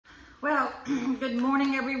Well, good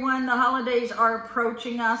morning, everyone. The holidays are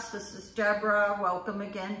approaching us. This is Deborah. Welcome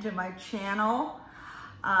again to my channel.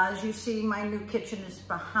 As you see, my new kitchen is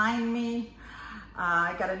behind me.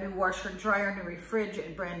 I got a new washer and dryer, new refrigerator,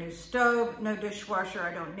 brand new stove, no dishwasher.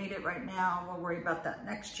 I don't need it right now. We'll worry about that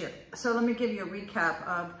next year. So let me give you a recap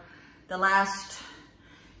of the last,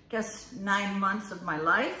 I guess, 9 months of my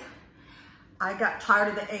life. I got tired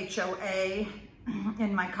of the HOA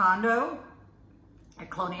in my condo at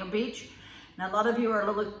Colonial Beach. And a lot of you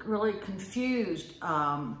are really confused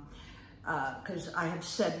because I have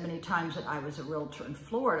said many times that I was a realtor in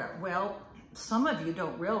Florida. Well, some of you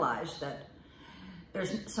don't realize that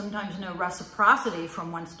there's sometimes no reciprocity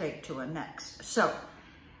from one state to the next. So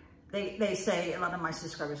they say, a lot of my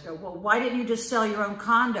subscribers go, well, why didn't you just sell your own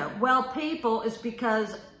condo? Well, people, it's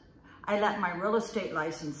because I let my real estate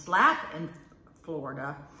license lapse in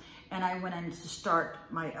Florida, and I went in to start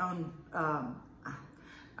my own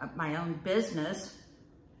business,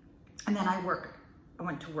 and then I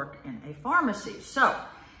went to work in a pharmacy. So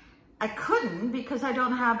I couldn't because I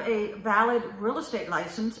don't have a valid real estate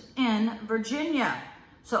license in Virginia.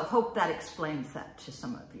 So hope that explains that to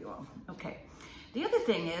some of you all. Okay. The other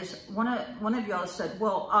thing is, one of y'all said,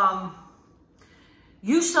 well,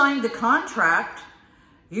 you signed the contract.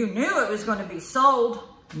 You knew it was going to be sold.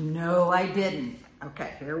 No, I didn't.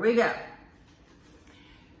 Okay, here we go.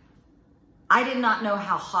 I did not know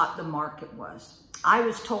how hot the market was. I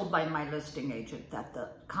was told by my listing agent that the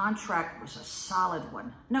contract was a solid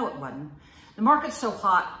one. No, it wasn't. The market's so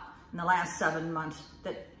hot in the last 7 months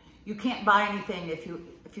that you can't buy anything if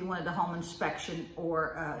you wanted a home inspection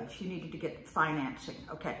or if you needed to get financing,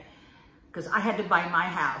 okay? Because I had to buy my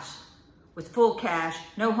house with full cash,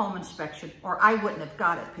 no home inspection, or I wouldn't have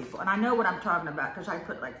got it, people. And I know what I'm talking about because I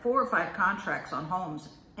put like 4 or 5 contracts on homes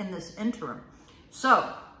in this interim.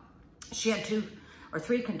 So she had 2 or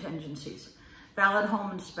 3 contingencies. Valid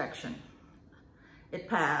home inspection, it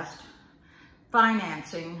passed.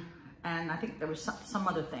 Financing, and I think there was some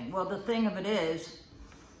other thing. Well, the thing of it is,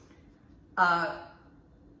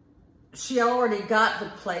 she already got the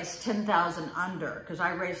place 10,000 under because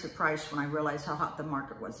I raised the price when I realized how hot the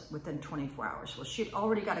market was within 24 hours. Well, she'd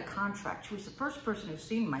already got a contract. She was the first person who's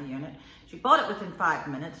seen my unit. She bought it within 5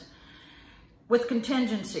 minutes with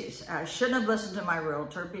contingencies. I shouldn't have listened to my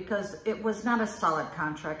realtor because it was not a solid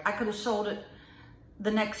contract. I could have sold it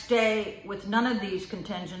the next day with none of these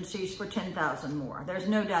contingencies for 10,000 more. There's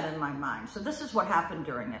no doubt in my mind. So this is what happened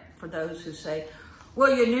during it. For those who say,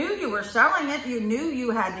 well, you knew you were selling it. You knew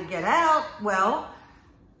you had to get out. Well,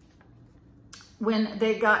 when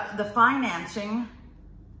they got the financing,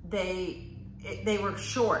 they were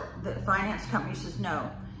short. The finance company says, no,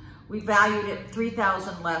 we valued it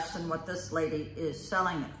 $3,000 less than what this lady is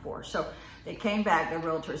selling it for. So they came back, the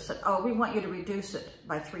realtor said, oh, we want you to reduce it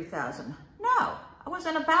by $3,000. No, I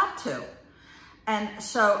wasn't about to. And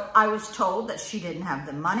so I was told that she didn't have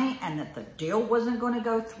the money and that the deal wasn't going to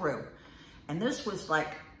go through. And this was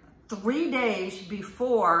like 3 days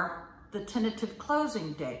before the tentative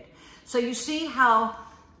closing date. So you see how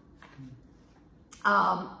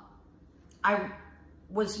I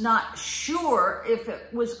was not sure if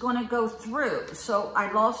it was going to go through. So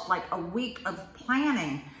I lost like a week of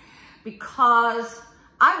planning because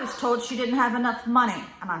I was told she didn't have enough money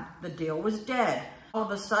and the deal was dead. All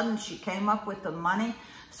of a sudden she came up with the money.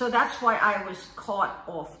 So that's why I was caught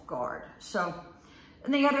off guard. So,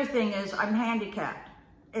 and the other thing is I'm handicapped.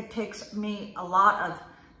 It takes me a lot of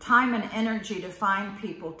time and energy to find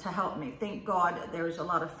people to help me. Thank God there's a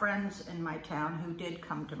lot of friends in my town who did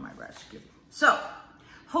come to my rescue. So,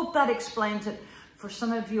 hope that explains it for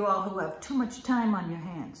some of you all who have too much time on your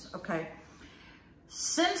hands, okay?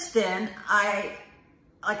 Since then,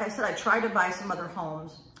 like I said, I tried to buy some other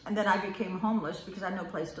homes, and then I became homeless because I had no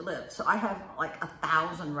place to live. So I have like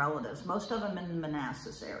 1,000 relatives, most of them in the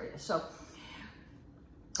Manassas area. So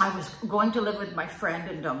I was going to live with my friend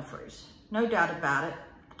in Dumfries, no doubt about it.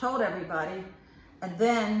 I told everybody, and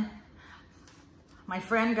then my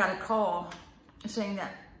friend got a call saying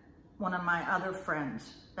that one of my other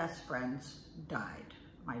friends, best friends, died,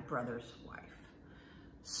 my brother's wife.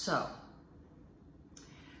 So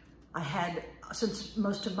I had, since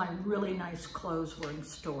most of my really nice clothes were in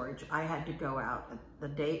storage, I had to go out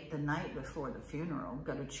the night before the funeral,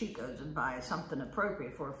 go to Chico's and buy something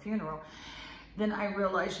appropriate for a funeral. Then I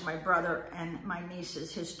realized my brother and my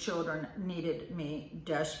nieces, his children, needed me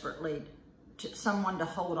desperately, someone to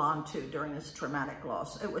hold on to during this traumatic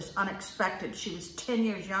loss. It was unexpected. She was 10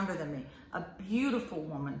 years younger than me, a beautiful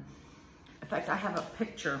woman. In fact, I have a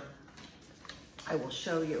picture I will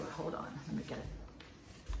show you. Hold on, let me get it.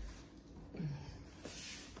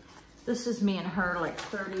 This is me and her like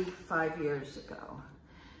 35 years ago.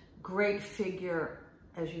 Great figure.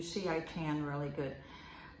 As you see, I tan really good.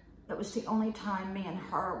 That was the only time me and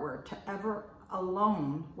her were ever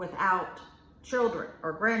alone without children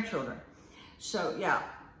or grandchildren. So yeah,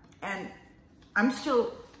 and I'm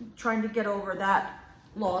still trying to get over that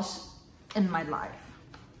loss in my life.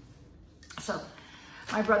 So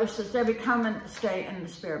my brother says, Debbie, come and stay in the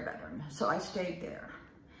spare bedroom. So I stayed there.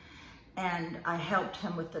 And I helped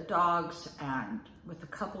him with the dogs and with a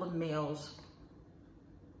couple of meals.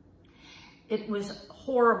 It was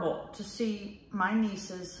horrible to see my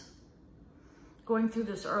nieces going through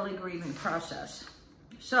this early grieving process.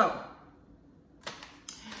 So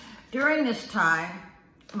during this time,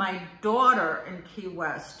 my daughter in Key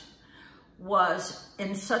West was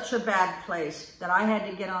in such a bad place that I had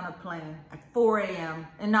to get on a plane at 4 a.m.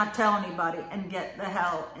 and not tell anybody and get the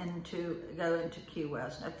hell go into Key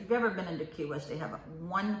West. Now, if you've ever been into Key West, they have a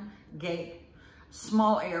one gate,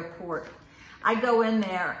 small airport. I go in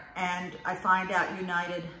there and I find out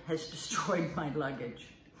United has destroyed my luggage.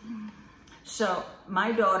 So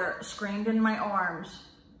my daughter screamed in my arms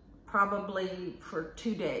probably for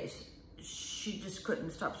 2 days. She just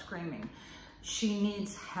couldn't stop screaming. She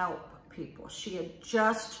needs help, people. She had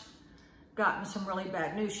just gotten some really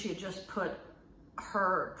bad news. She had just put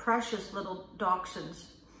her precious little dachshunds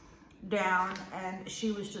down and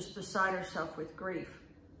she was just beside herself with grief.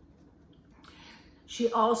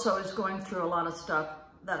 She also is going through a lot of stuff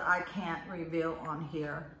that I can't reveal on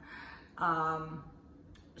here.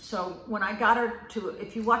 So when I got her to,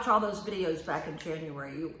 if you watch all those videos back in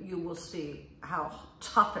January, you will see how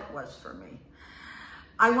tough it was for me.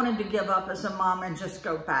 I wanted to give up as a mom and just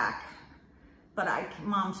go back, but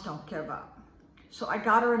moms don't give up. So I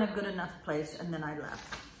got her in a good enough place and then I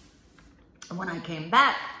left. And when I came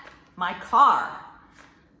back, my car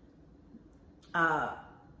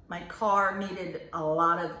needed a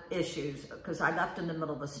lot of issues because I left in the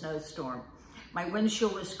middle of a snowstorm. My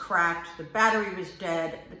windshield was cracked, the battery was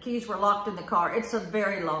dead, the keys were locked in the car. It's a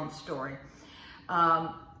very long story.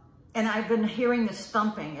 And I've been hearing this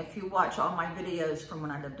thumping. If you watch all my videos from when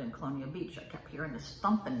I lived in Colonial Beach, I kept hearing this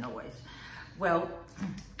thumping noise. Well,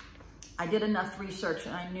 I did enough research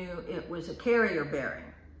and I knew it was a carrier bearing.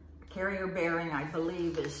 Carrier bearing, I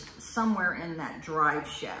believe, is somewhere in that drive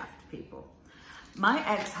shaft, people. My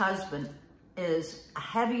ex-husband is a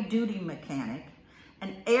heavy-duty mechanic,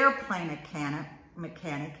 an airplane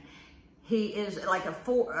mechanic. He is like a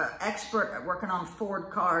expert at working on Ford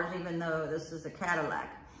cars, even though this is a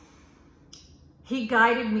Cadillac. He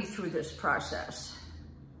guided me through this process,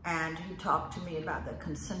 and he talked to me about the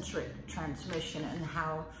concentric transmission and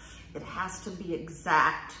how it has to be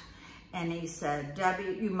exact. And he said,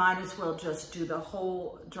 Debbie, you might as well just do the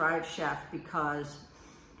whole drive shaft because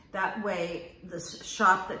that way this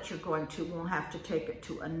shop that you're going to won't have to take it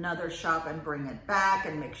to another shop and bring it back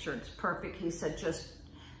and make sure it's perfect. He said, just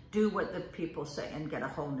do what the people say and get a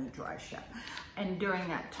whole new drive shaft. And during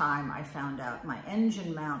that time, I found out my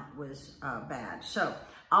engine mount was bad. So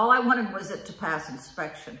all I wanted was it to pass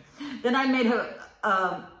inspection. Then I made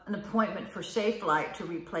an appointment for Safelite to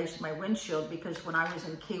replace my windshield because when I was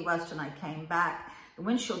in Key West and I came back, the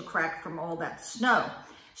windshield cracked from all that snow.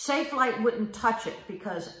 Safelite wouldn't touch it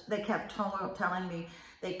because they kept telling me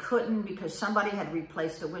they couldn't because somebody had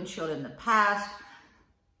replaced the windshield in the past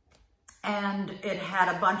and it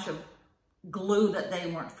had a bunch of glue that they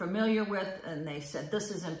weren't familiar with, and they said,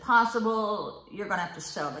 this is impossible, you're gonna have to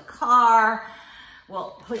sell the car.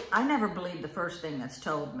 Well, I never believed the first thing that's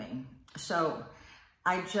told me. So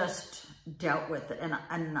I just dealt with it.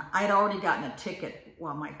 And I'd already gotten a ticket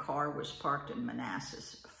while my car was parked in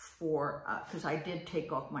Manassas because I did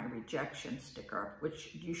take off my rejection sticker,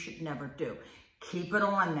 which you should never do. Keep it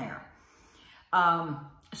on there.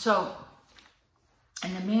 So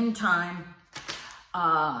in the meantime,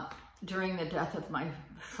 during the death of my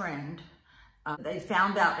friend, they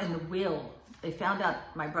found out in the will,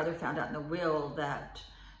 my brother found out in the will that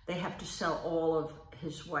they have to sell all of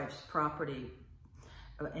his wife's property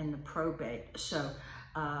in the probate. So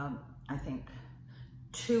I think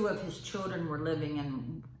 2 of his children were living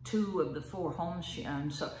in 2 of the 4 homes she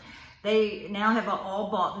owned. So they now have all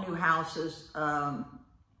bought new houses. I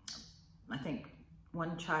think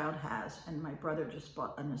 1 child has, and my brother just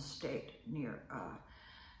bought an estate near,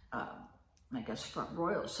 I guess, Front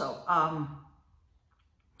Royal. So,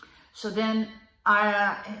 so then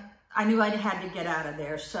I knew I had to get out of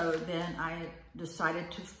there. So then I decided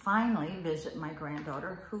to finally visit my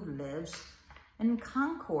granddaughter who lives in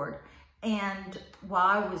Concord. And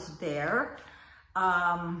while I was there,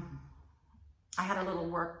 I had a little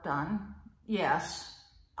work done. Yes,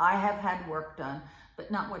 I have had work done, but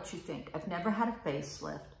not what you think. I've never had a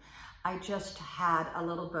facelift. I just had a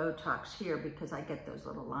little Botox here because I get those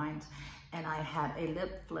little lines, and I had a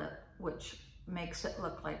lip flip, which makes it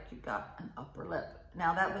look like you got an upper lip.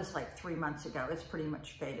 Now that was like 3 months ago. It's pretty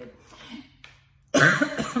much faded.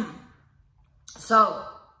 So,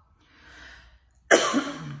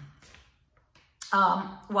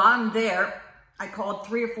 while I'm there, I called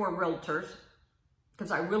 3 or 4 realtors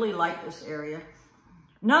because I really like this area.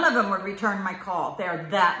 None of them would return my call. They're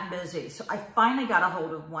that busy. So I finally got a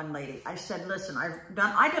hold of one lady. I said, listen,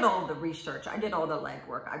 I did all the research. I did all the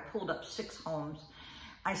legwork. I pulled up 6 homes.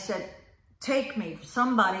 I said, take me,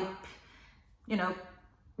 somebody, you know,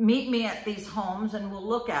 meet me at these homes and we'll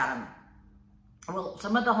look at them. Well,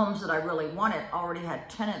 some of the homes that I really wanted already had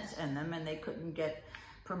tenants in them and they couldn't get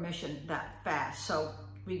permission that fast. So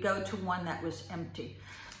we go to one that was empty.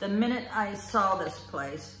 The minute I saw this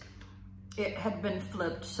place, it had been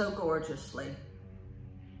flipped so gorgeously.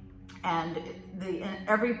 And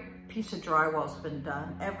every piece of drywall's been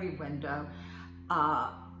done, every window.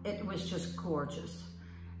 It was just gorgeous.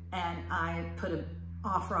 And I put an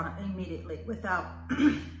offer on it immediately without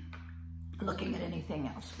looking at anything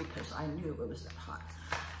else because I knew it was that hot.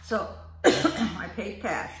 So I paid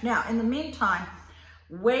cash. Now, in the meantime,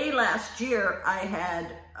 way last year, I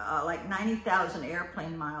had like 90,000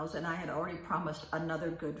 airplane miles, and I had already promised another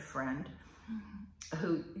good friend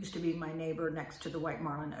who used to be my neighbor next to the White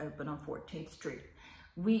Marlin Open on 14th Street.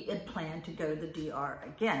 We had planned to go to the DR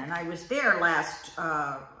again, and I was there last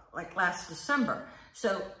December.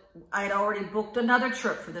 So I had already booked another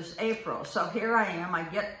trip for this April. So here I am.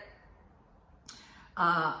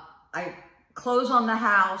 I close on the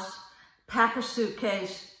house, pack a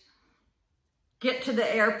suitcase, get to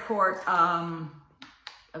the airport. I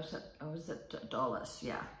was at Dulles,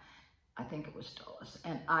 yeah. I think it was Dulles.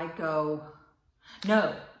 And I go,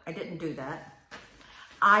 no, I didn't do that.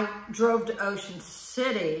 I drove to Ocean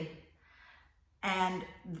City, and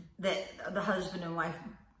the husband and wife,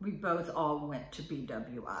 we both all went to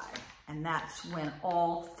BWI. And that's when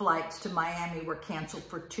all flights to Miami were canceled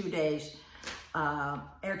for 2 days.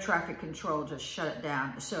 Air traffic control just shut it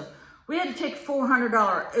down. So we had to take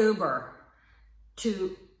 $400 Uber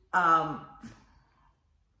to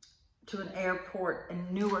an airport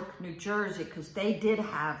in Newark, New Jersey, because they did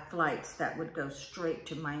have flights that would go straight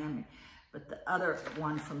to Miami. But the other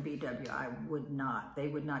one from BWI would not. They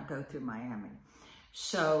would not go through Miami.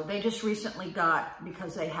 So they just recently got,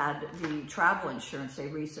 because they had the travel insurance, they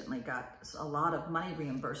recently got a lot of money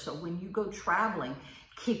reimbursed. So when you go traveling,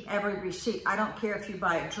 keep every receipt. I don't care if you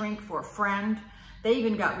buy a drink for a friend. They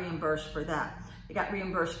even got reimbursed for that. They got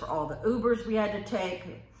reimbursed for all the Ubers we had to take.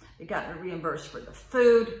 They got reimbursed for the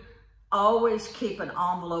food. Always keep an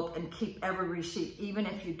envelope and keep every receipt. Even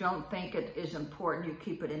if you don't think it is important, you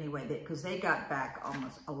keep it anyway, because they got back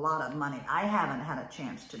almost a lot of money. I haven't had a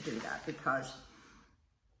chance to do that because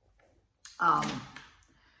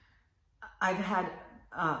I've had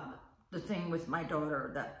the thing with my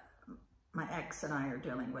daughter that my ex and I are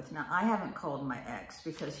dealing with. Now, I haven't called my ex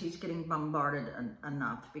because he's getting bombarded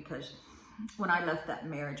enough, because when I left that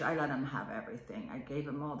marriage, I let him have everything. I gave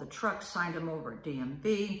him all the trucks, signed him over at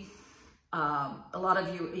DMV. A lot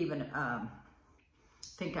of you even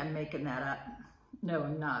think I'm making that up. No,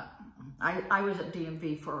 I'm not. I was at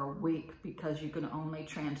DMV for a week because you can only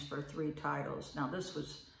transfer 3 titles. Now, this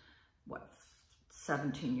was, what,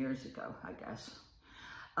 17 years ago, I guess.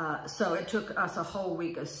 So it took us a whole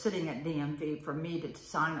week of sitting at DMV for me to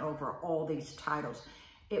sign over all these titles.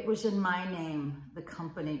 It was in my name, the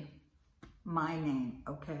company, my name,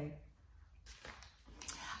 okay?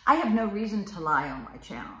 I have no reason to lie on my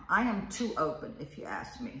channel. I am too open, if you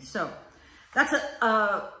ask me. So that's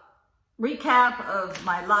a recap of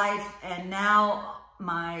my life. And now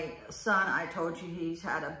my son, I told you he's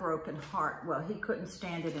had a broken heart. Well, he couldn't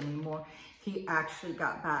stand it anymore. He actually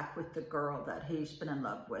got back with the girl that he's been in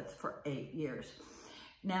love with for 8 years.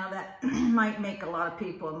 Now that might make a lot of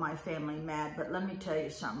people in my family mad, but let me tell you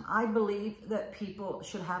something. I believe that people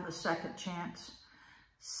should have a second chance,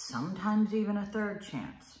 sometimes even a third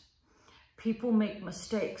chance. People make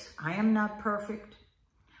mistakes. I am not perfect.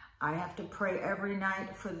 I have to pray every night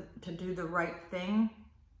to do the right thing.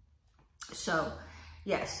 So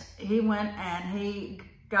yes, he went and he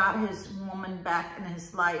got his woman back in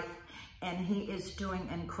his life, and he is doing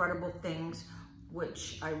incredible things,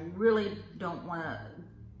 which I really don't want to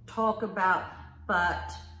talk about,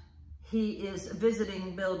 but he is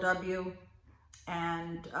visiting Bill W.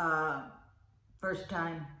 and first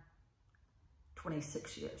time,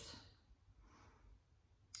 26 years.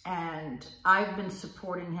 And I've been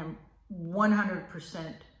supporting him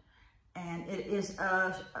 100%, And it is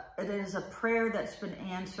a prayer that's been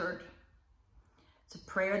answered. It's a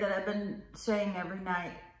prayer that I've been saying every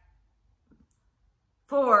night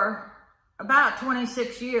for about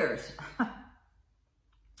 26 years.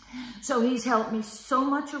 So he's helped me so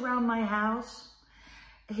much around my house.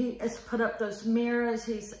 He has put up those mirrors.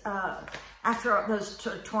 He's, after those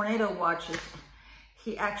tornado watches,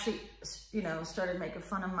 he actually, you know, started making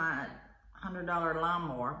fun of my $100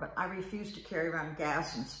 lawnmower, but I refuse to carry around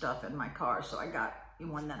gas and stuff in my car, so I got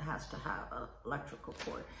one that has to have an electrical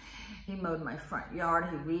cord. He mowed my front yard,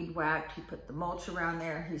 he weed whacked, he put the mulch around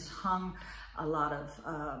there, he's hung a lot of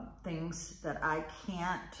things that I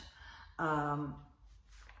can't.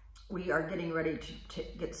 We are getting ready to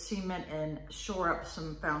get cement and shore up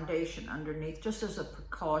some foundation underneath, just as a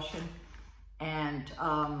precaution. And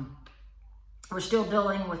we're still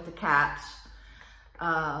dealing with the cats.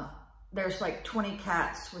 There's like 20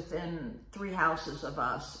 cats within 3 houses of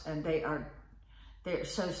us, and they're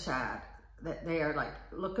so sad that they are like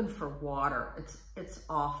looking for water. It's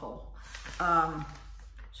awful.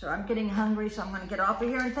 So I'm getting hungry, so I'm going to get off of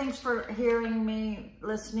here. And thanks for hearing me,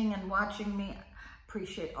 listening, and watching me.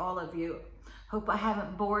 Appreciate all of you. Hope I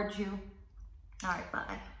haven't bored you. All right,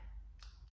 bye.